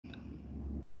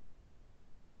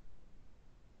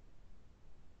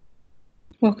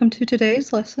Welcome to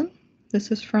today's lesson.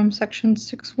 This is from section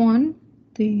 6.1,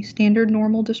 the standard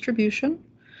normal distribution.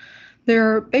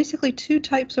 There are basically two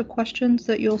types of questions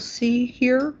that you'll see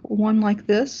here, one like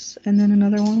this and then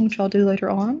another one which I'll do later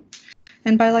on.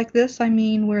 And by like this I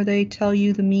mean where they tell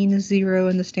you the mean is 0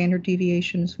 and the standard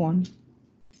deviation is 1.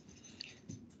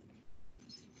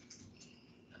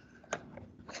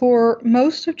 For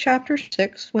most of chapter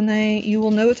 6, you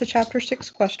will know it's a chapter 6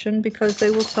 question because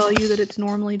they will tell you that it's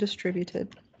normally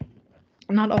distributed.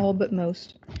 Not all, but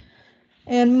most.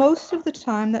 And most of the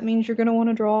time, that means you're going to want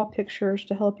to draw pictures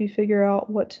to help you figure out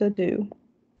what to do.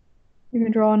 You're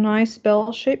going to draw a nice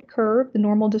bell-shaped curve. The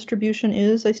normal distribution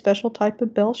is a special type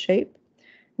of bell shape,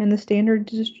 and the standard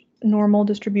normal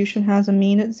distribution has a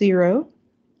mean at 0.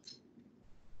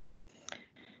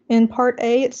 In part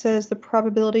A, it says the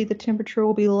probability the temperature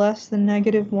will be less than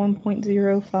negative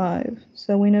 1.05.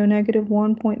 So we know negative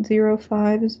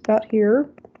 1.05 is about here.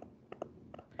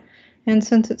 And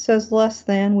since it says less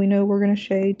than, we know we're going to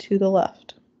shade to the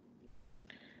left.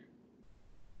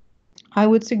 I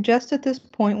would suggest at this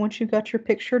point, once you've got your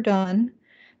picture done,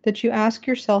 that you ask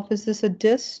yourself, is this a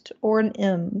dist or an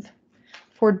inv?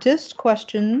 For dist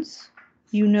questions,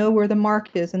 you know where the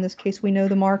mark is. In this case, we know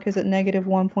the mark is at negative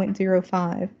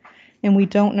 1.05, and we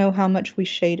don't know how much we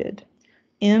shaded.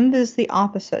 Inv is the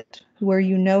opposite, where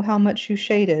you know how much you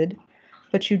shaded,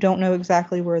 but you don't know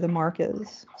exactly where the mark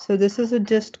is. So this is a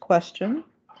dist question.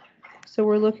 So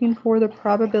we're looking for the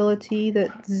probability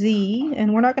that z,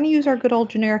 and we're not going to use our good old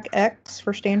generic x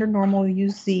for standard normal, we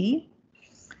use z,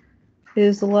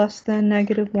 is less than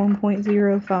negative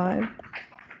 1.05.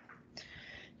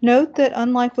 Note that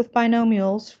unlike with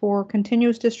binomials, for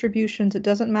continuous distributions, it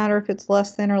doesn't matter if it's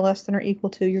less than or equal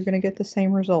to, you're going to get the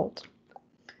same result.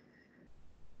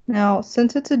 Now,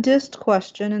 since it's a dist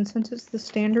question and since it's the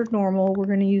standard normal, we're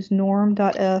going to use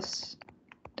norm.s.dist.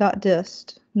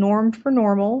 Norm for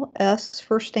normal, S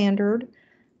for standard,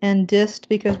 and dist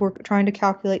because we're trying to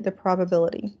calculate the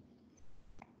probability.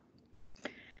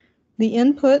 The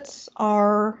inputs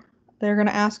are, they're going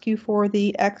to ask you for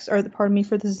the x, or pardon me,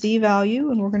 for the z value,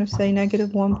 and we're going to say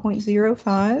negative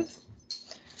 1.05.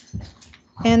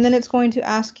 And then it's going to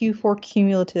ask you for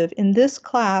cumulative. In this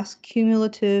class,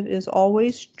 cumulative is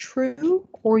always true,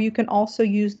 or you can also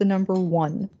use the number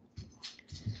 1.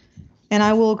 And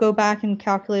I will go back and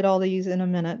calculate all these in a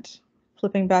minute,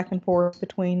 flipping back and forth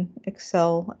between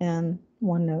Excel and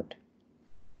OneNote.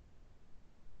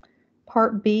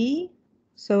 Part B,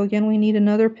 so again we need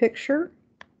another picture.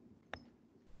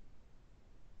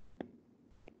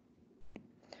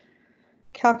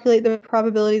 Calculate the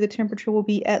probability the temperature will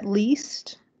be at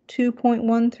least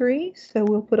 2.13. So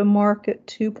we'll put a mark at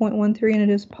 2.13 and it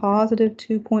is positive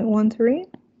 2.13.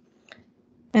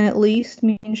 And at least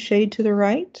means shade to the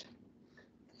right.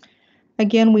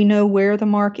 Again, we know where the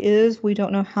mark is. We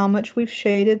don't know how much we've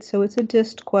shaded, so it's a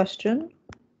dist question.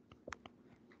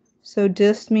 So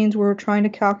dist means we're trying to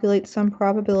calculate some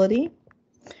probability.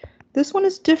 This one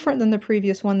is different than the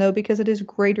previous one, though, because it is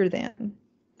greater than.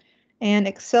 And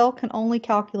Excel can only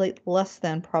calculate less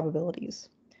than probabilities.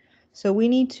 So we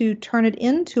need to turn it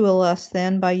into a less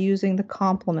than by using the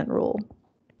complement rule.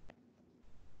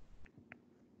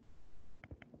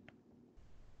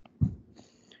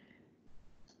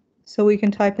 So we can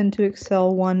type into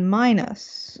Excel 1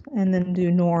 minus and then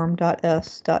do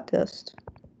norm.s.dist.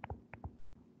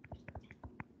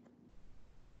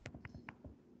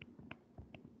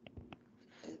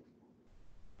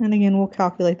 And again, we'll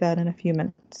calculate that in a few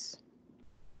minutes.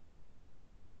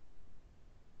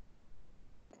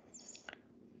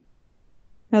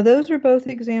 Now those are both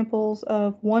examples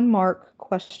of 1 mark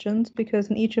questions because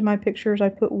in each of my pictures I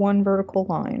put 1 vertical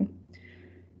line.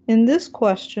 In this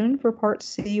question, for part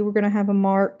C, we're going to have a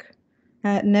mark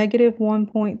at negative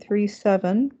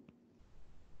 1.37.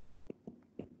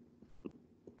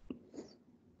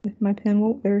 If my pen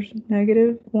will, there's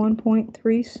negative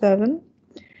 1.37.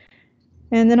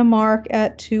 And then a mark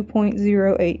at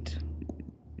 2.08.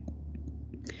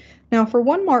 Now for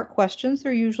 1 mark questions,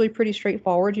 they're usually pretty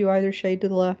straightforward. You either shade to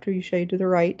the left or you shade to the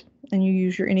right, and you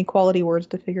use your inequality words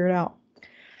to figure it out.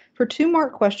 For 2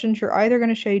 mark questions, you're either going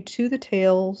to shade to the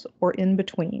tails or in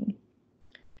between.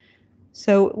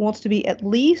 So it wants to be at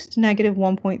least negative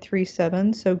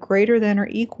 1.37, so greater than or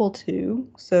equal to,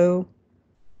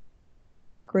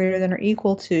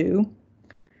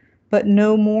 but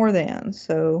no more than,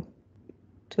 so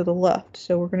to the left.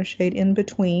 So we're going to shade in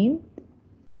between.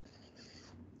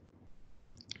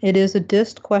 It is a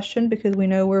dist question because we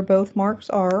know where both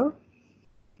marks are.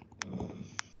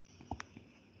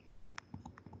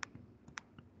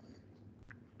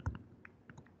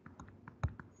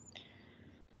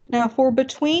 Now for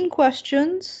between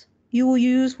questions, you will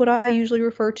use what I usually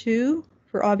refer to,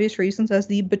 for obvious reasons, as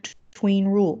the between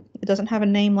rule. It doesn't have a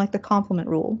name like the complement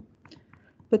rule.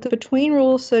 But the between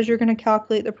rule says you're going to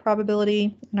calculate the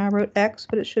probability, and I wrote X,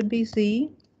 but it should be Z.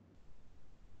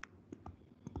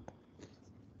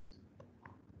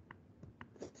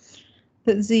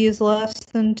 That Z is less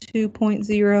than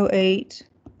 2.08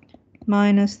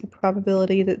 minus the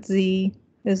probability that Z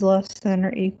is less than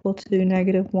or equal to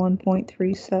negative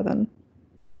 1.37.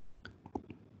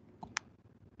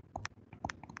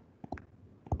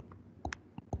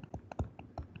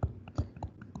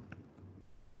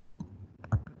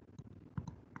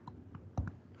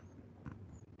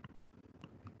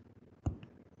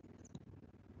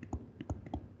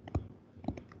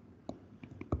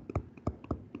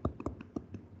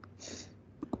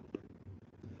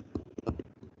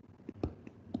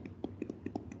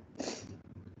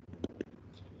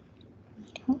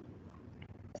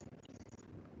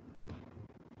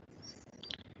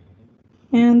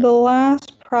 And the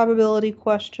last probability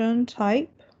question type,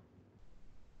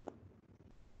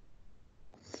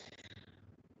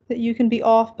 that you can be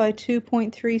off by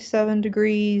 2.37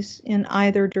 degrees in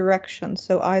either direction.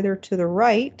 So either to the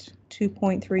right,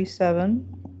 2.37,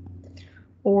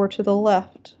 or to the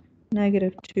left,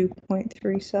 negative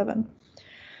 2.37.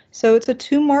 So it's a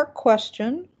 2-mark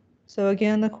question. So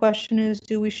again, the question is,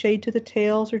 do we shade to the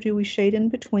tails or do we shade in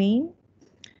between?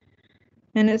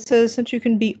 And it says since you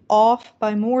can be off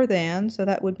by more than, so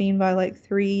that would mean by like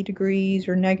 3 degrees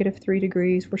or negative 3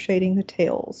 degrees, we're shading the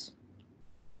tails.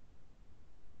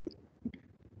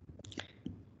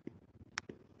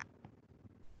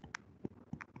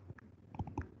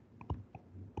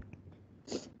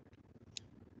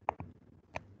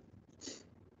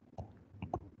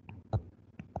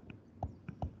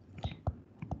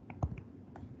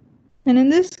 And in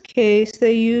this case,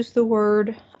 they use the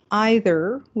word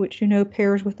either, which you know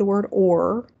pairs with the word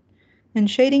or.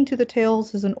 And shading to the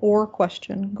tails is an or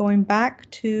question. Going back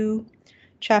to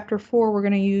chapter 4, we're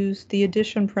going to use the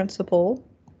addition principle.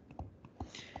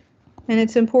 And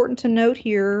it's important to note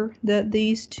here that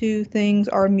these two things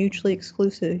are mutually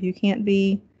exclusive. You can't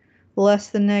be less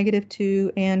than negative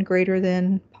 2 and greater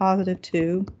than positive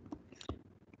 2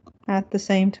 at the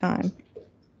same time.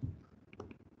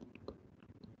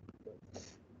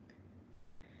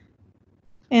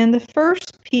 And the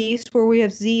first piece where we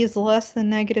have Z is less than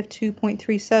negative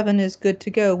 2.37 is good to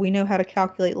go. We know how to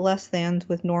calculate less thans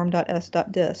with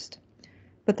norm.s.dist.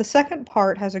 But the second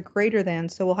part has a greater than,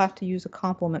 so we'll have to use a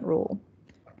complement rule.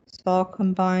 So I'll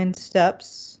combine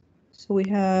steps. So we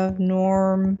have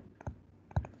norm.s.dist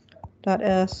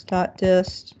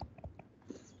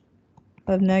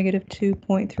of negative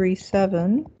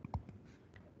 2.37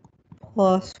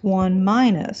 plus 1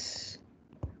 minus .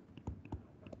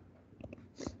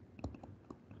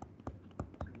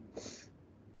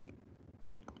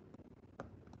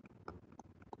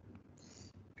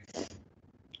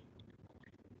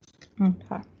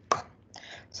 Okay,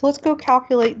 so let's go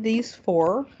calculate these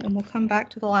 4, and we'll come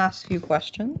back to the last few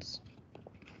questions.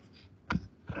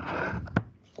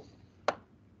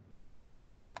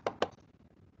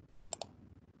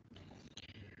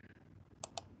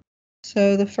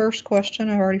 So the first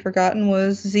question I've already forgotten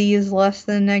was Z is less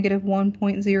than negative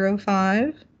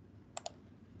 1.05.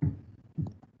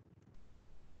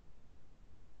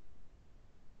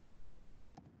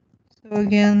 So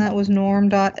again, that was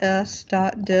norm.s.dist,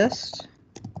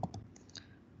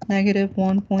 negative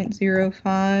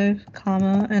 1.05,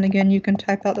 comma, and again, you can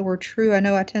type out the word true. I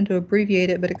know I tend to abbreviate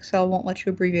it, but Excel won't let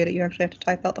you abbreviate it. You actually have to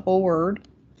type out the whole word.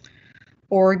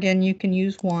 Or again, you can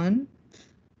use 1.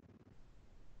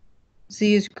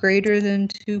 Z is greater than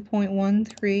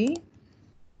 2.13.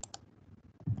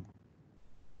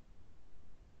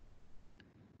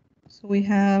 So we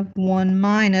have 1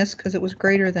 minus, because it was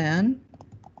greater than.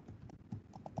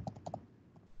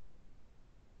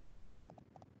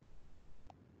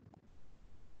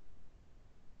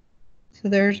 So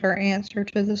there's our answer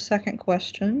to the second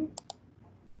question.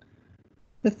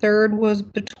 The third was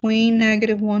between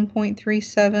negative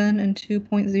 1.37 and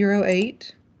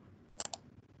 2.08.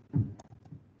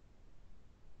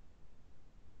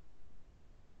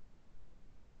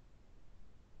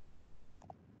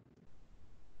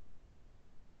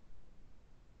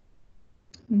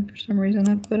 And for some reason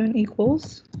I put an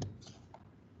equals.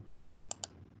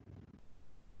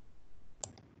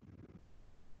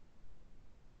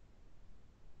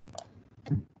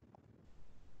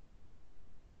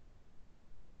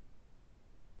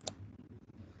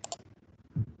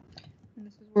 And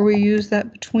this is where we use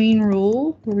that between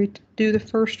rule, where we do the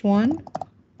first one.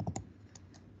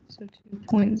 So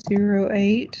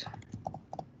 2.08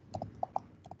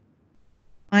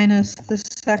 minus the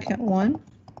second one,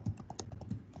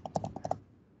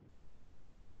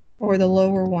 or the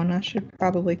lower one, I should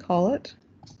probably call it.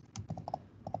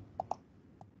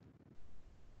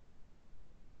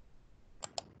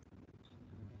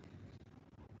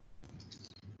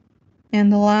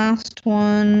 And the last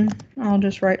one, I'll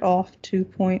just write off 2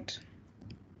 point,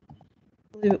 I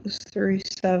believe it was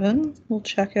 37. We'll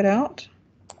check it out.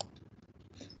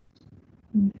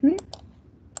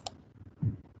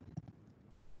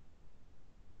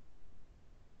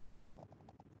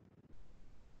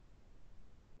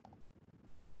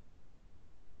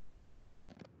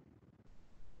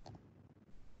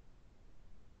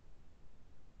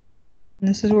 And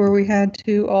this is where we had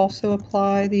to also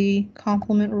apply the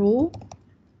complement rule.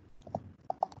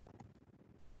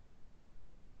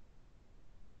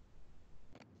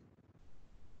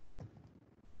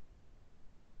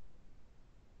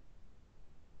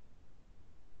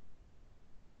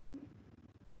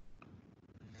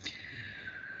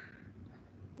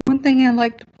 One thing I'd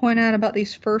like to point out about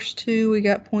these first two, we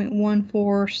got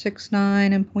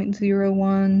 0.1469 and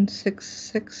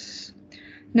 0.0166.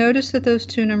 Notice that those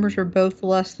two numbers are both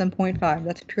less than 0.5.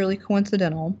 That's purely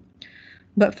coincidental.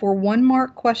 But for 1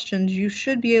 mark questions, you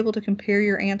should be able to compare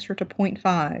your answer to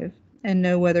 0.5 and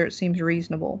know whether it seems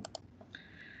reasonable.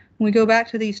 When we go back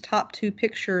to these top two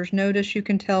pictures, notice you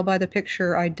can tell by the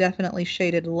picture I definitely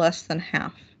shaded less than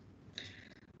half.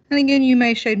 And again, you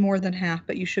may shade more than half,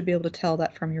 but you should be able to tell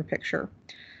that from your picture.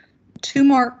 2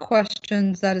 mark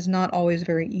questions, that is not always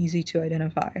very easy to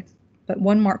identify, but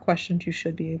 1 mark questions you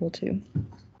should be able to.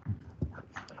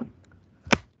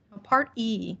 Part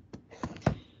E.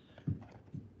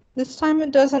 This time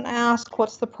it doesn't ask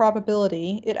what's the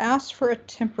probability, it asks for a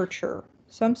temperature.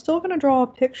 So I'm still going to draw a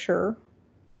picture.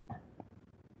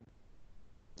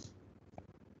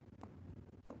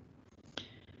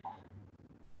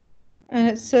 And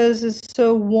it says it's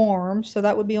so warm, so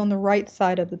that would be on the right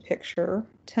side of the picture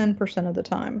 10% of the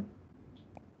time.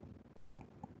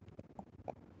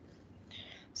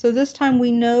 So this time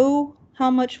we know how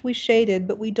much we shaded,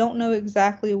 but we don't know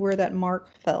exactly where that mark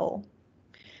fell.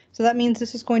 So that means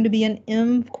this is going to be an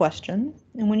ENV question.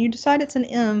 And when you decide it's an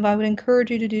ENV, I would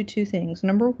encourage you to do 2 things.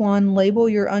 Number 1, label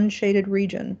your unshaded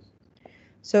region.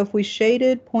 So if we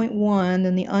shaded 0.1,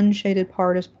 then the unshaded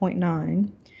part is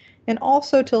 0.9. And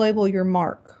also to label your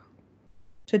mark.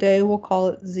 Today we'll call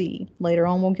it Z. Later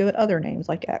on we'll give it other names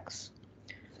like X.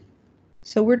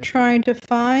 So we're trying to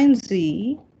find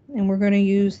Z, and we're going to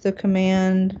use the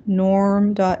command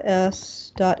norm.s.env.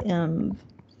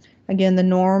 Again, the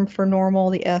norm for normal,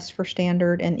 the S for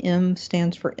standard, and ENV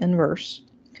stands for inverse.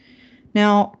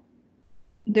 Now,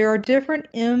 there are different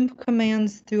ENV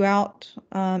commands throughout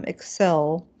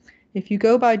Excel. If you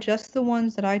go by just the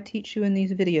ones that I teach you in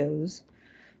these videos,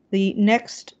 the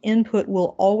next input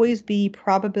will always be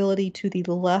probability to the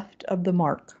left of the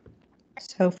mark.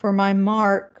 So for my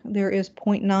mark, there is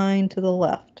 0.9 to the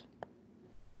left.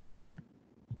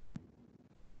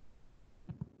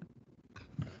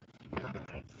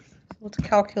 Let's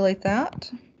calculate that.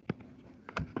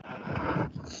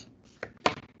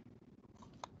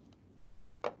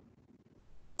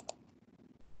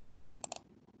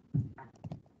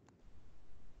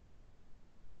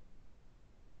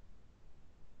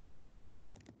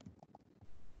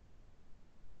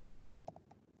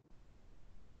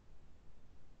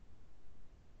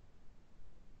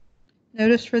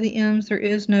 Notice for the M's, there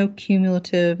is no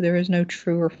cumulative, there is no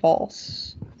true or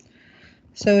false.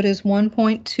 So it is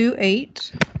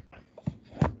 1.28.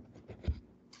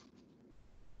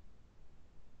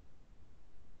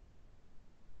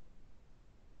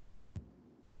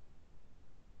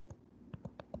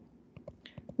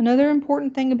 Another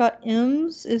important thing about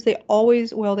M's is they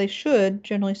always, well, they should,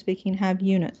 generally speaking, have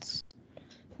units.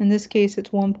 In this case,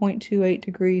 it's 1.28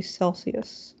 degrees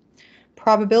Celsius.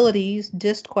 Probabilities,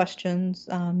 DIST questions,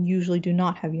 usually do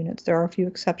not have units. There are a few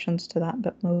exceptions to that,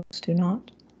 but most do not.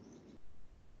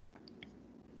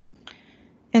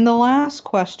 And the last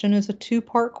question is a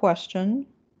 2-part question.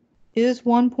 Is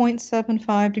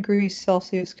 1.75 degrees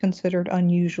Celsius considered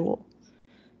unusual?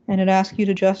 And it asks you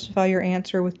to justify your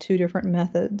answer with 2 different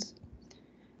methods.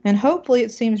 And hopefully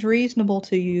it seems reasonable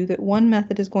to you that one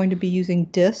method is going to be using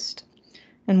DIST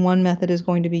and one method is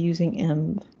going to be using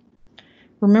ENV.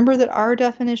 Remember that our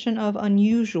definition of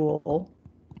unusual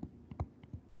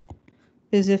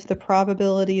is if the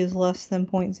probability is less than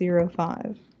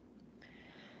 0.05.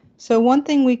 So one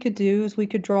thing we could do is we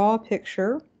could draw a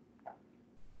picture.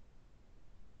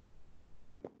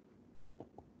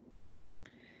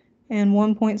 And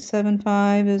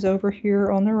 1.75 is over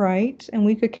here on the right, and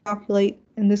we could calculate,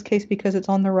 in this case because it's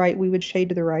on the right, we would shade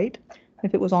to the right.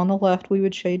 If it was on the left, we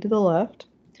would shade to the left.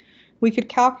 We could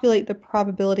calculate the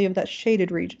probability of that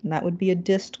shaded region. That would be a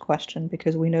dist question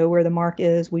because we know where the mark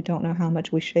is. We don't know how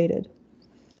much we shaded.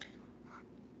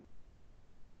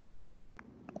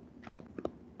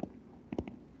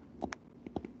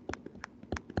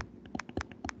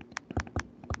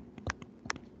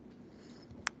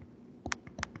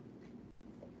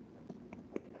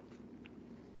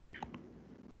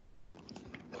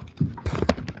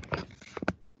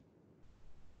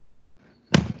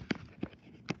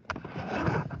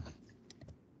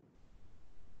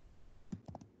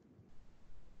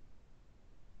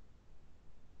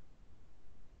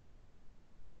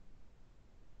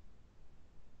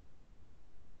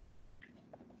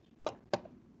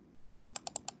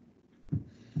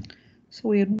 So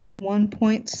we had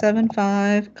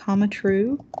 1.75 comma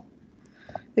true,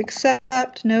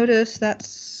 except notice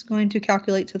that's going to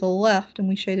calculate to the left and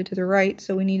we shaded to the right,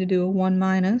 so we need to do a 1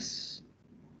 minus,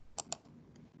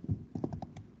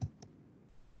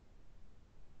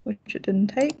 which it didn't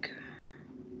take.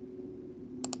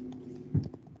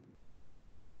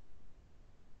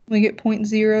 We get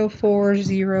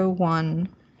 0.0401.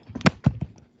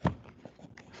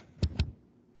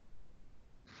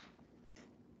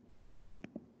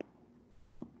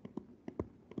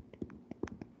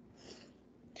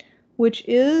 Which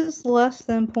is less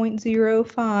than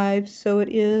 0.05, so it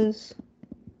is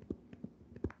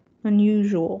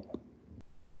unusual.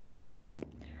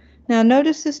 Now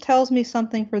notice this tells me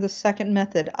something for the second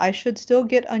method. I should still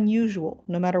get unusual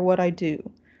no matter what I do.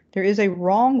 There is a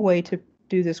wrong way to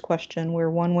do this question where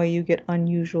one way you get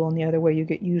unusual and the other way you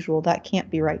get usual. That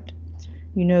can't be right.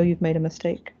 You know you've made a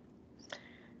mistake.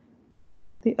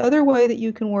 The other way that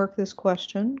you can work this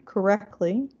question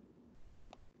correctly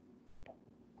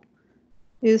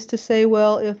is to say,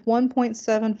 well, if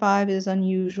 1.75 is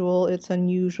unusual, it's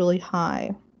unusually high.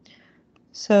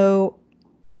 So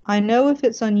I know if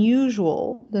it's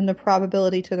unusual, then the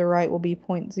probability to the right will be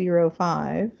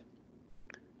 0.05,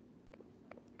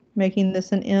 making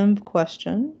this an ENV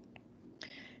question.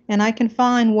 And I can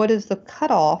find what is the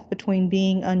cutoff between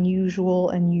being unusual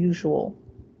and usual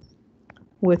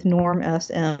with norm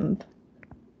SENV.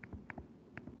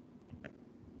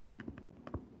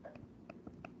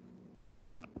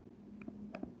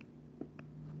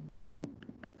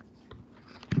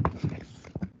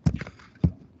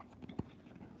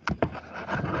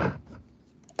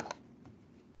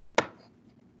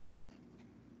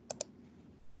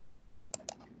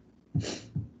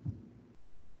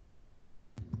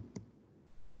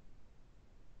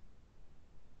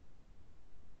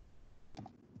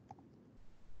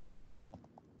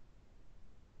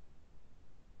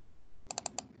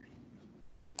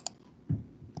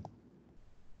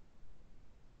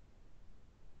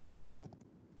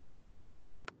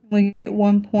 We get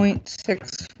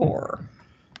 1.64.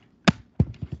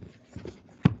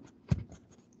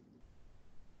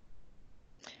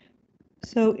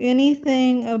 So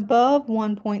anything above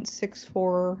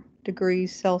 1.64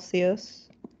 degrees Celsius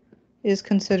is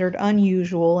considered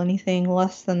unusual. Anything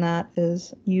less than that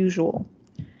is usual.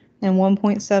 And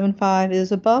 1.75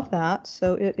 is above that,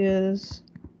 so it is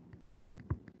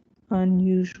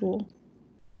unusual.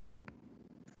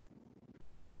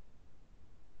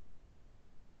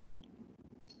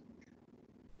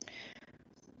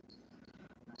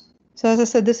 So as I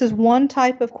said, this is one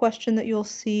type of question that you'll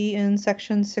see in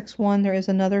section 6.1. There is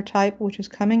another type which is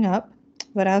coming up.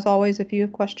 But as always, if you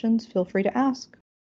have questions, feel free to ask.